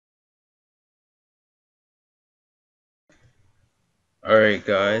Alright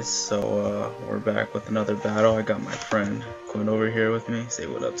guys, so we're back with another battle. I got my friend Quinn over here with me. Say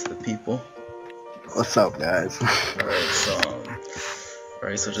what up to the people. What's up, guys?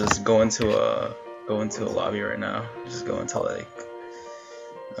 Alright, so just go into a lobby right now. Just go into like,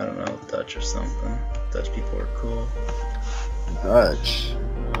 I don't know, Dutch or something. Dutch people are cool. Dutch.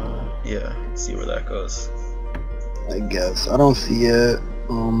 Yeah, see where that goes. I guess. I don't see it.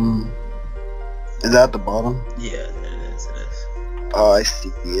 Is that at the bottom? Yeah, it is. Oh, I see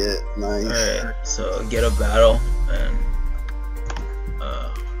it. Nice. Alright, so get a battle and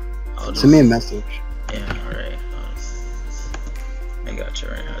I'll just send me a message. Yeah, alright. I got you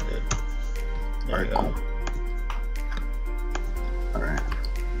right now, dude. There Alright, you go. cool. Alright.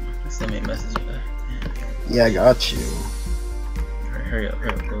 Send me a message of that. Yeah, I got you. Alright, hurry up.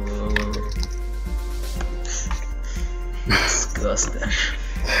 Go. Disgusting.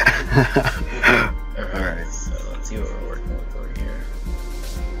 Alright, so let's see what we're working with over here.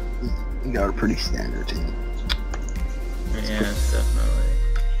 You got a pretty standard team. Yeah, it's definitely.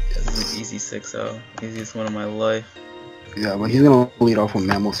 This is easy 6-0. Easiest one of my life. Yeah, but he's gonna lead off with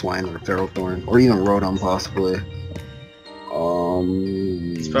Mammal Swine or Feral Thorn, or even Rotom possibly.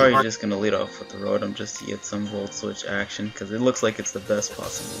 He's probably just gonna lead off with the Rotom just to get some Volt Switch action, because it looks like it's the best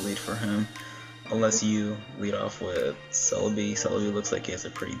possible lead for him. Unless you lead off with Celebi. Celebi looks like he has a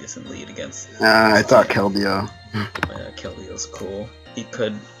pretty decent lead against. I thought Keldeo. Yeah, Keldeo's cool. He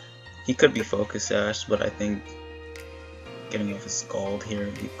could be Focus Sash, but I think getting off his Scald here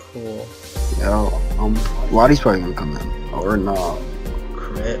would be cool. Yeah, Lottie's probably gonna come in. Or not.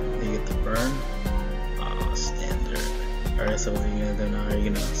 Crit, they get the burn. Ah, standard. Alright, so what are you gonna do now? Are you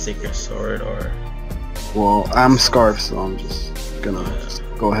gonna Sacred Sword or? Well, I'm Scarf, so I'm just gonna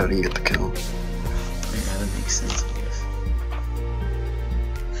go ahead and get the kill. Yeah, that makes sense, I guess.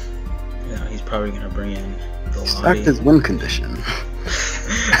 Yeah, he's probably gonna bring in the Lottie. Stack his win condition.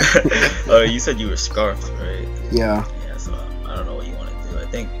 Oh, you said you were Scarfed, right? Yeah. Yeah, so I don't know what you want to do. I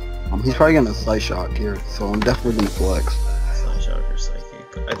think He's probably gonna Slice Shock here, so I'm definitely gonna flex. Slash Shock or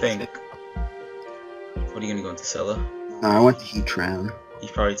Psychic. I think. What are you gonna go into Sella? I went to Heatran.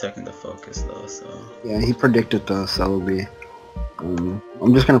 He's probably taking the Focus though, so. Yeah, he predicted the Celebi.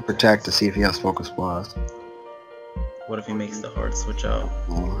 I'm just gonna protect to see if he has Focus Blast. What if he makes the hard switch out?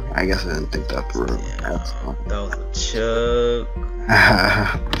 I guess I didn't think that through. Yeah, that was a choke.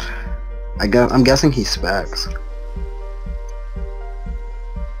 I'm guessing he specs.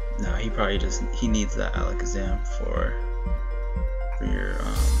 No, he probably he needs that Alakazam for your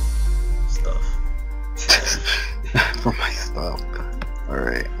stuff. For my stuff.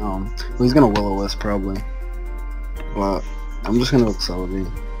 Alright, he's gonna Will-O-Wisp probably. But I'm just gonna go with Celebi.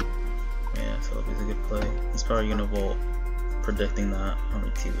 Yeah, Celebi's a good play. He's probably gonna Volt, predicting that. How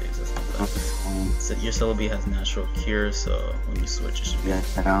many T-Waves? That's not bad. So your Celebi has Natural Cure, so when you switch it should be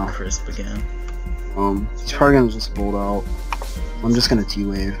crisp again. He's probably gonna just Volt out. I'm just gonna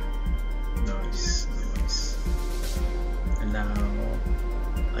T-Wave. Nice. And now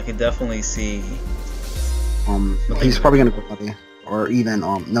I could definitely see. He's probably gonna go Buddy. Or even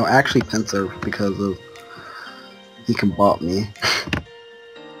no, actually Pinsir, because of he can bot me.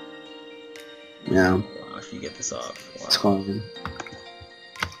 Yeah. Wow, if you get this off. Wow. It's fine.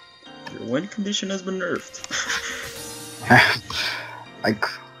 Your win condition has been nerfed. Like,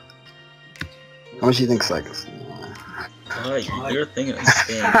 how much do you think Psychos? You're thinking of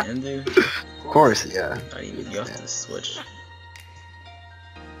staying in, dude? Of course, yeah. Not even, you have to switch.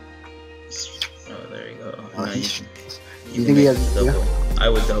 Oh, there you go. You think he has double? I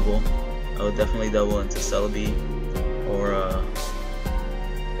would double. I would definitely double into Celebi or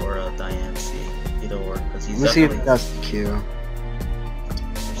Diancie. Either or, because he's Let's see if he definitely. has Q.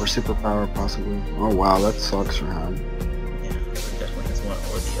 Or Superpower, possibly. Oh wow, that sucks for him. Yeah, he definitely has one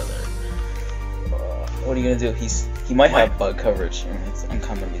or the other. What are you gonna do? He might have bug coverage. It's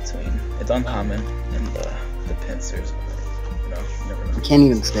uncommon between. It's uncommon in the Pinsers. You know, you never know. He can't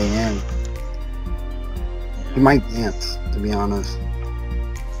even stay in. Yeah. He might dance, to be honest.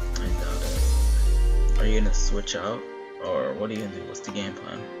 I doubt it. Are you gonna switch out, or what are you gonna do? What's the game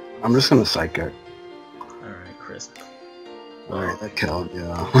plan? I'm just gonna Psychic. Alright, crisp. Alright, that killed,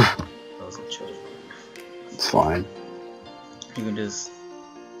 yeah. That was a choke. It's fine. You can just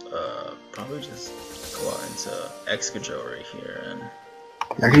probably just go out into Excadrill right here, and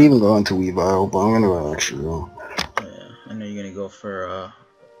I could even go into Weavile, but I'm gonna go Excadrill. yeah, I know you're gonna go for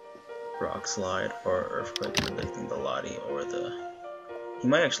Rock Slide or Earthquake, predicting the Lottie or the. He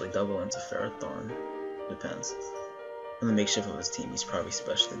might actually double into Ferrothorn. Depends. In the makeshift of his team, he's probably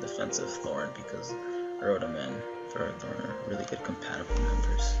specially defensive Thorn because Rotom and Ferrothorn are really good compatible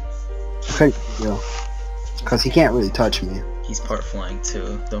members. Okay, yeah. Because he can't really touch me. He's part flying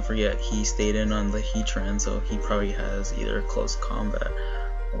too. Don't forget, he stayed in on the Heatran, so he probably has either close combat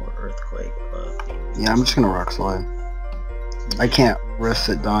or earthquake. But yeah, I'm just gonna rock slide. I can't risk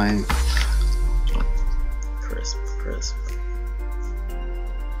it dying. Crisp.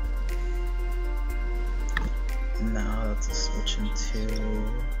 Now that's switching to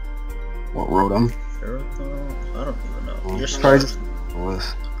What, Rotom? Ferrothorn? I don't even know. Oh, You're scarfed.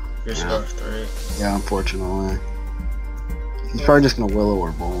 You're scarfed, right? Yeah, unfortunately. He's probably just gonna Willow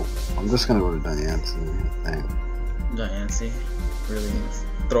or Bolt. I'm just gonna go to Diancie, I think. Diancie? Really gonna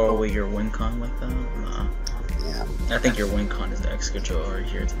throw away your win con like that? Nah. Yeah. I think your win con is extra control right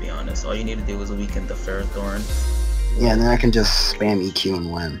here, to be honest. All you need to do is weaken the Ferrothorn. Yeah, and then I can just spam EQ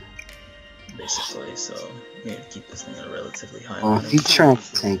and win. Basically, so you need to keep this thing at a relatively high Well, level. if he's trying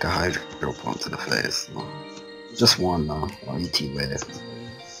to tank a Hydro Pump to the face, just one though, or ET wave.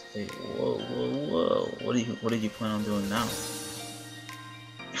 Wait, whoa. What did you plan on doing now?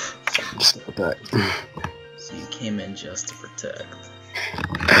 Just protect. So you came in just to protect.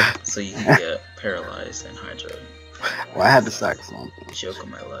 So you can get paralyzed and hydro. Well, I had to sack something. Joke of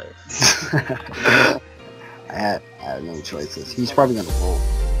my life. I had no choices. He's probably gonna roll.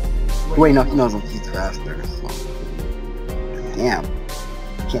 Wait, no, he knows he's faster. So. Damn.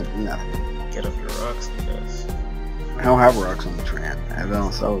 Can't do nothing. Get up your rocks, I guess. I don't have rocks on the Tran. I have it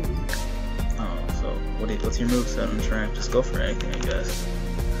on Celebi. Oh, so what's your moveset on Tran? Just go for anything, I guess.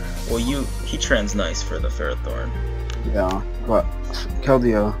 Well, Heatran's nice for the Ferrothorn. Yeah, but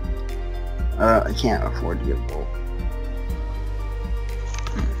Keldeo, I can't afford to get Bolt.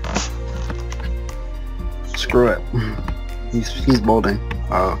 Screw it. He's bolting.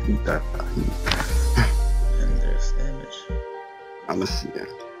 Oh, he got. And there's damage. I'm gonna see it.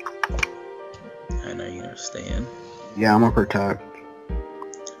 I know you're gonna stay in. Yeah, I'm gonna protect.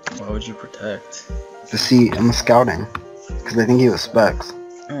 Why would you protect? To see, I'm scouting because I think he was specs.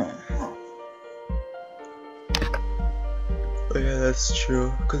 Oh, yeah, that's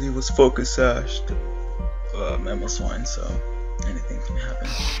true. Because he was focus sashed. Mammal swine, so anything can happen.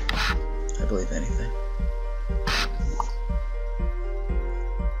 I believe anything.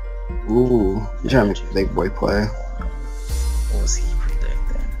 Ooh, you're trying to make a big boy play. What was he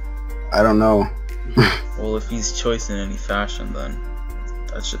predicting? I don't know. Well, if he's choice in any fashion, then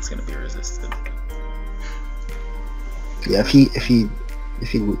that shit's gonna be resisted. Yeah, if he,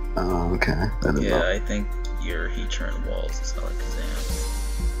 okay. Yeah, I think your Heatran walls is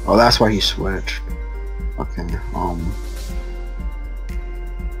Alakazam. Oh, that's why he switched. Okay, I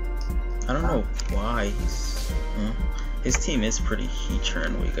don't know why he's. His team is pretty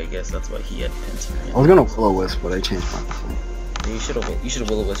Heatran weak, I guess. That's why he had Pentagram. I was gonna Will-O-Wisp, but I changed my mind. You should have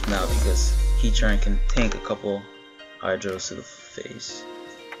Will-O-Wisp now because Heatran can tank a couple Hydros to the face.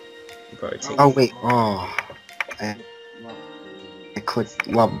 You probably take. Oh wait, I clicked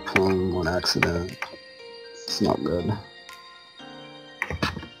Lava Plume on accident. It's not good.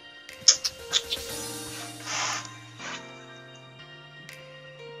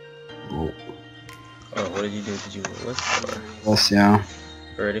 Oh, what did you do? Did you Will-O-Wisp or? Yes, yeah.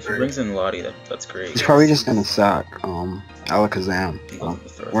 Alright, if he brings in Lottie, that's great. He's probably just gonna sack Alakazam.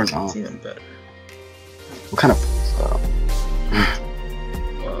 Or not. It's even better. What kind of stuff?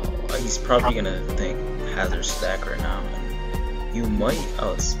 Well, he's probably gonna think Hazard Stack right now, and you might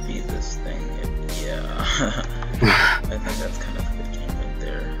outspeed this thing. Yeah, I think that's kind of a good game right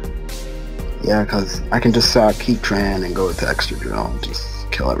there. Yeah, because I can just keep Tran and go to extra drill and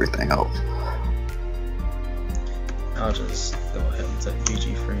just kill everything else. I'll just go ahead and set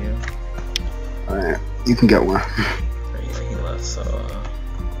GG for you. Alright, you can get one. Yeah, he left, so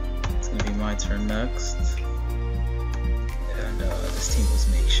it's gonna be my turn next. And this team was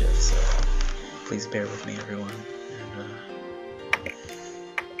makeshift, so please bear with me, everyone.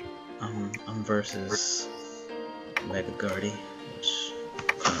 And I'm versus Mega Guardy, which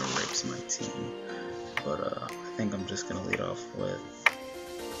kind of rapes my team. But I think I'm just gonna lead off with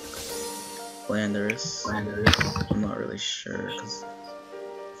Landorus. I'm not really sure because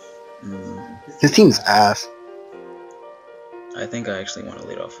His team's ass. I think I actually want to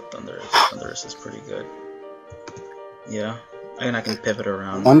lead off with Thundurus. Thundurus is pretty good. Yeah, and I can pivot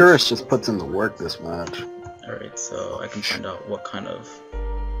around. Thundurus just puts in the work this match. Alright, so I can find out what kind of.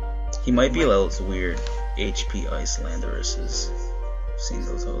 He might be those weird HP Ice Landoruses. I've seen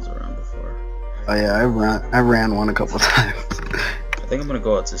those hoes around before. Oh yeah, I ran one a couple times. I think I'm gonna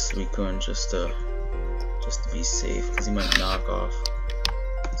go out to Suicune just to be safe, because he might knock off.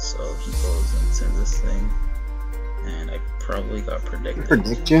 So he goes into this thing, and I probably got predicted.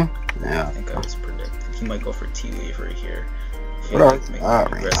 Predict you? Yeah. I think I was predicted. He might go for T-Wave right here. I feel What like making an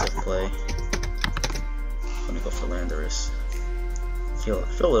aggressive play. I'm gonna go for Landorus. feel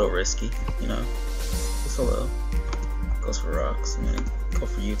a little risky, you know, just a little. Goes for rocks. I'm gonna go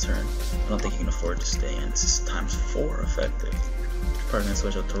for U-turn. I don't think you can afford to stay in. This is times 4 effective. Probably gonna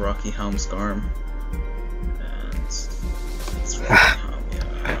switch up to Rocky Helm Scarm. And it's Rocky Helm, yeah.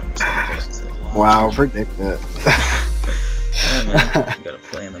 I'm just gonna go to wow, predict that. yeah, man, you gotta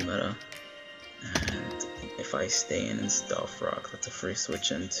play in the meta. And if I stay in Stealth Rock, that's a free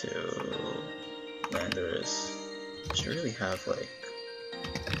switch into Landorus. I should really have like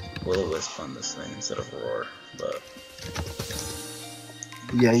Will-O-Wisp on this thing instead of Roar, but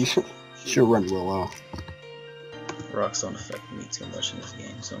yeah, you should run Willow. rocks don't affect me too much in this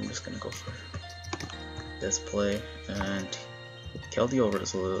game, so I'm just gonna go for this play and Keldeo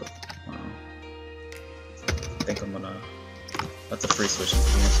Resolute. I think I'm gonna. That's a free switch into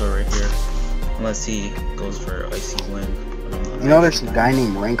Venusaur right here, unless he goes for Icy Wind. But I'm not You know, there's a guy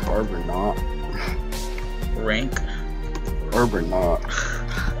named Rank ArborKnot. Rank. ArborKnot.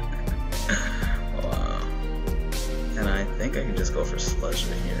 Wow. And I think I can just go for Sludge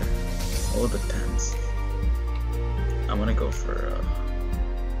right here. Oh, it depends. I'm gonna go for.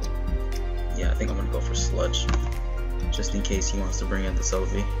 Yeah, I think I'm gonna go for Sludge, just in case he wants to bring in the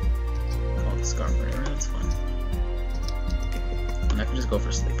Sylvie. Oh, the Skarmory, that's fine. And I can just go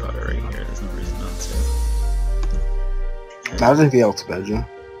for Sleep Powder right here. There's no reason not to. Imagine if he outspeed you.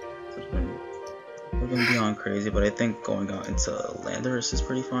 We're gonna be on crazy, but I think going out into Landorus is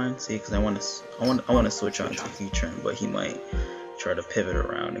pretty fine. See, because I want to switch on to U-turn, but he might try to pivot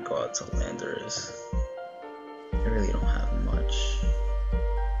around and go out to Landorus. I really don't have much.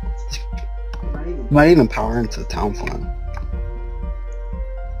 Might even power into Town Fun.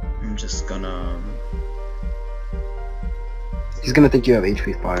 I'm just gonna. He's gonna think you have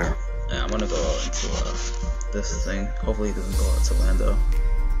HP Fire. Yeah, I'm gonna go out into this thing. Hopefully, he doesn't go out to Lando.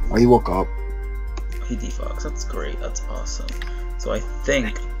 Oh, you woke up. He defogs. That's great. That's awesome. So I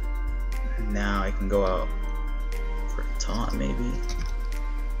think now I can go out for taunt, maybe.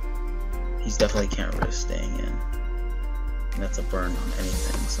 He's definitely can't risk staying in. And that's a burn on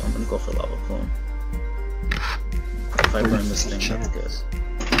anything, so I'm gonna go for Lava Plume. If I burn this thing, that's good.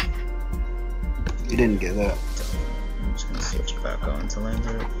 You didn't get that. I'm just gonna switch back on to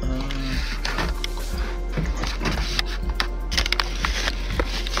Lander.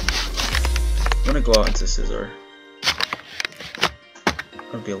 I'm gonna go out into Scizor.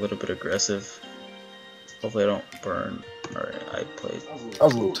 I'm gonna be a little bit aggressive. Hopefully I don't burn. Alright, I played. That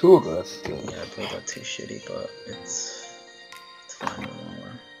was a little too aggressive. Yeah, I played that too shitty, but it's fine in the long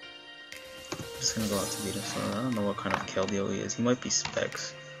run. I'm just gonna go out to Venusaur. I don't know what kind of Keldeo he is. He might be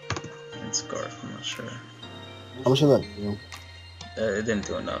Specs and Scarf, I'm not sure. How much of that do? It didn't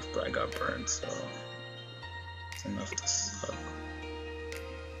do enough, but I got burned, so it's enough to suck.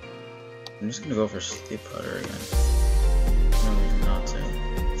 I'm just gonna go for Sleep Powder again. No reason not to.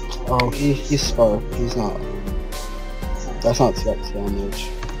 Oh, he's Scarf. He's not. That's not Specs damage.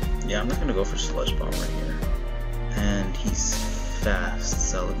 Yeah, I'm not gonna go for Sludge Bomb right here. And he's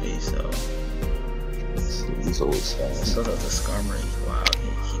fast, Celebi, so. He's always fast. Go to the Skarmory. Wow,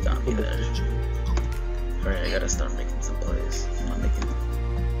 he got me there. Alright, I gotta start making some plays. I'm not making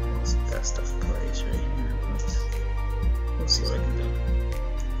most best of plays right here, but we'll see what I can do.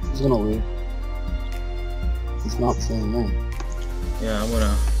 He's gonna leave. He's not saying no. Yeah, I'm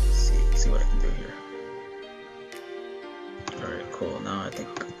gonna see what I can do here. Alright, cool. Now I think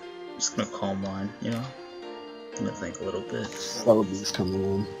I'm just gonna calm mine, you know? I'm gonna think a little bit. Celebi's coming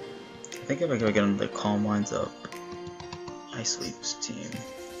in. I think if I go get another calm minds up, I sweep his team.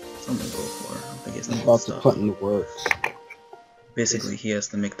 So I'm gonna go for it. I don't think he's He's about to put in the works. Basically, he has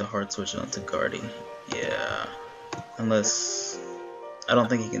to make the hard switch onto Guardy. Yeah. Unless. I don't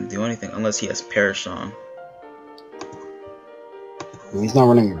think he can do anything unless he has Perish on. He's not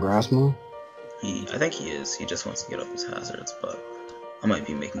running a grass move? I think he is. He just wants to get up his hazards, but I might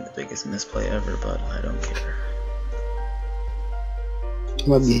be making the biggest misplay ever, but I don't care. He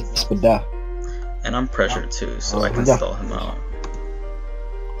might be Spada. And I'm pressured too, so I can stall him out.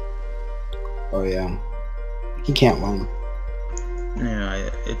 Oh yeah. He can't win. Yeah,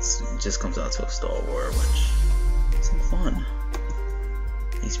 it just comes out to a stall war, which isn't fun.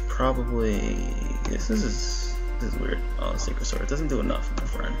 He's probably... This is weird. Oh, Sacred Sword. It doesn't do enough, my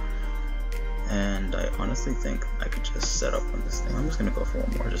friend. And I honestly think I could just set up on this thing. I'm just gonna go for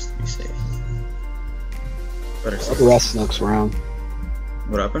one more just to be safe. Better safe. The rest next round.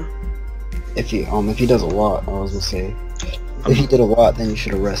 What happened? If he does a lot, I was gonna say. If he did a lot, then you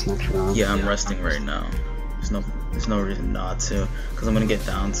should have rest next round. Yeah, I'm resting right now. There's no reason not to, because I'm gonna get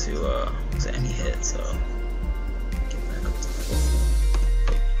down to any hit, so get back up to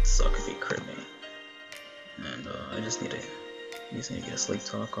full. It'd suck if he crit me, and I just need to He's gonna get a sleep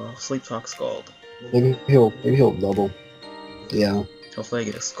talk off. Sleep talk scald. Maybe he'll double. Yeah. Hopefully I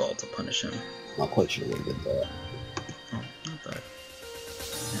get a scald to punish him. Not quite sure what did that. Oh, not bad.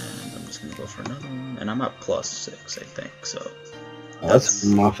 And I'm just gonna go for another one. And I'm at +6, I think, so That's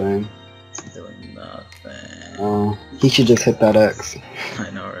nothing. Doing nothing. Oh, he should just hit that X.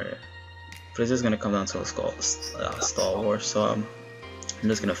 I know, right? But it's just gonna come down to a stall war, so I'm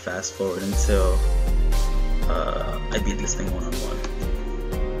just gonna fast forward until I beat this thing one-on-one.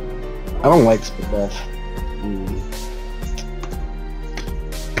 I don't like split death.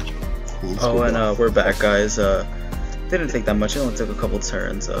 Oh, and we're back, guys. Didn't take that much. It only took a couple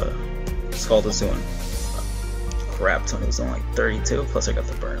turns. Scald was doing a crap ton. It was only like 32. Plus, I got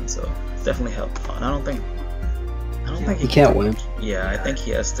the burn, so definitely helped. And I don't think he can't win. Yeah, I think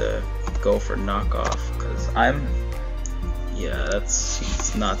he has to go for knockoff because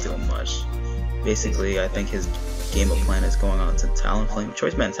he's not doing much. Basically, I think his game of plan is going on to Talonflame.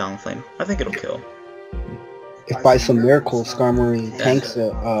 Choice Man Talonflame. I think it'll kill. If by some miracle Skarmory tanks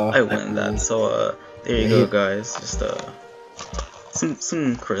it, I win that. So there you go, guys. Just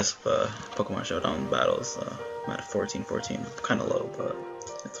some crisp Pokemon Showdown battles. I'm at 14-14, kind of low, but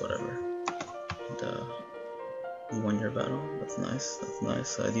it's whatever. And, you won your battle. That's nice. That's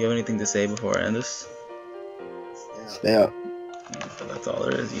nice. Do you have anything to say before I end this? Stay up. But that's all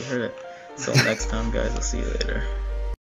there is. You heard it. So next time, guys. I'll see you later.